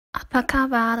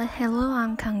Pakabad. Hello,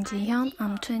 I'm Kang Ji-hyun.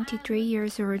 I'm 23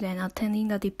 years old and attending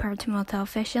the Department of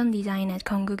Fashion Design at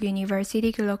Konkuk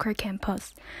University local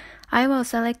campus. I was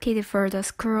selected for the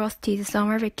School hosted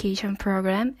summer vacation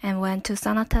program and went to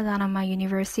Sanata Dharma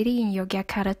University in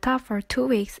Yogyakarta for 2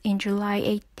 weeks in July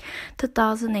 8,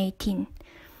 2018.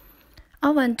 I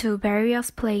went to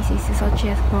various places such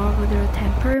as Borobudur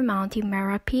Temple, Mountain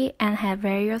Merapi, and had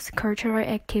various cultural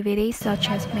activities such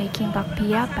as making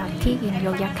bakpia batik in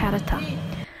Yogyakarta.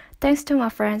 Thanks to my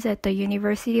friends at the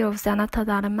University of Sanata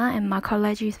Dharma and my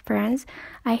college friends,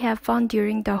 I had fun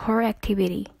during the whole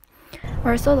activity.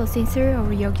 Also, the scenery of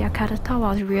Yogyakarta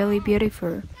was really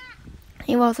beautiful.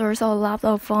 It was also a lot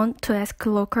of fun to ask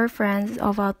local friends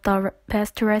about the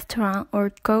best restaurant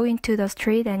or go into the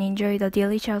street and enjoy the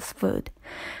delicious food.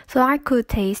 So I could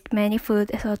taste many food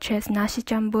such as nasi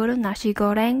campur, nasi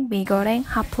goreng, mee goreng,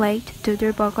 hot plate,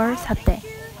 doodle burger, satay.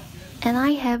 And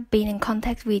I have been in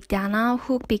contact with Dana,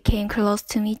 who became close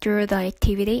to me through the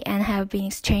activity and have been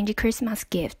exchanged Christmas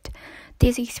gifts.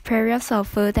 This experience of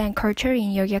food and culture in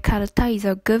Yogyakarta is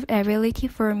a good ability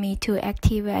for me to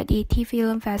active at ET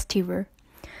Film Festival.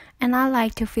 And I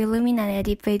like to film and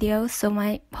edit videos, so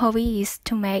my hobby is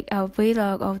to make a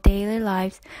vlog of daily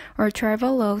lives or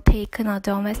travel log taken a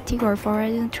domestic or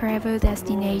foreign travel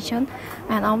destination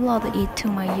and upload it to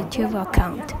my YouTube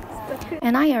account.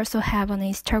 And I also have an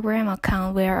Instagram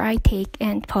account where I take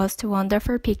and post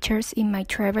wonderful pictures in my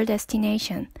travel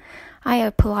destination. I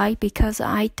applied because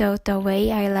I thought the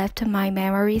way I left my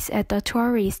memories at the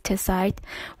tourist site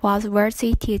was well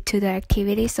suited to the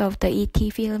activities of the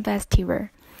ET Film Festival.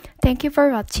 Thank you for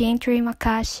watching Dream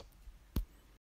Akash.